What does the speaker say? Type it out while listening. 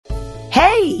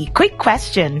Hey, quick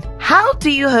question. How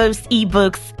do you host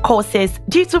ebooks, courses,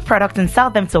 digital products and sell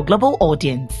them to a global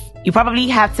audience? You probably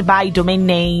have to buy domain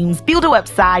names, build a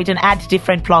website, and add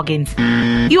different plugins.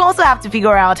 You also have to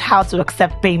figure out how to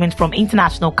accept payment from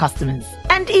international customers.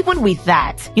 And even with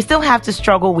that, you still have to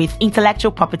struggle with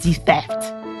intellectual property theft.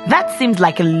 That seems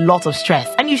like a lot of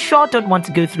stress, and you sure don't want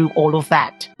to go through all of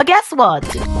that. But guess what?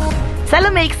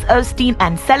 Selar makes hosting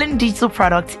and selling digital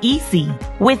products easy.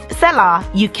 With Selar,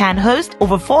 you can host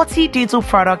over 40 digital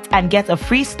products and get a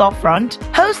free storefront,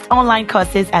 host online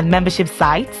courses and membership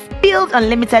sites, build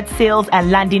unlimited sales and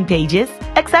landing pages,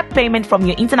 accept payment from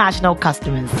your international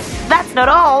customers. That's not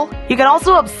all. You can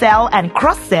also upsell and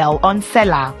cross-sell on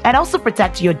Selar and also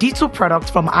protect your digital products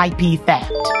from IP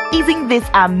theft. Isn't this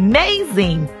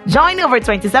amazing? Join over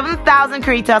 27,000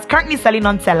 creators currently selling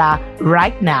on Selar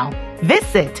right now.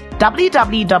 Visit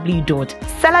www.selar.co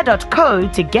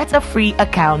to get a free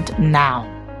account now.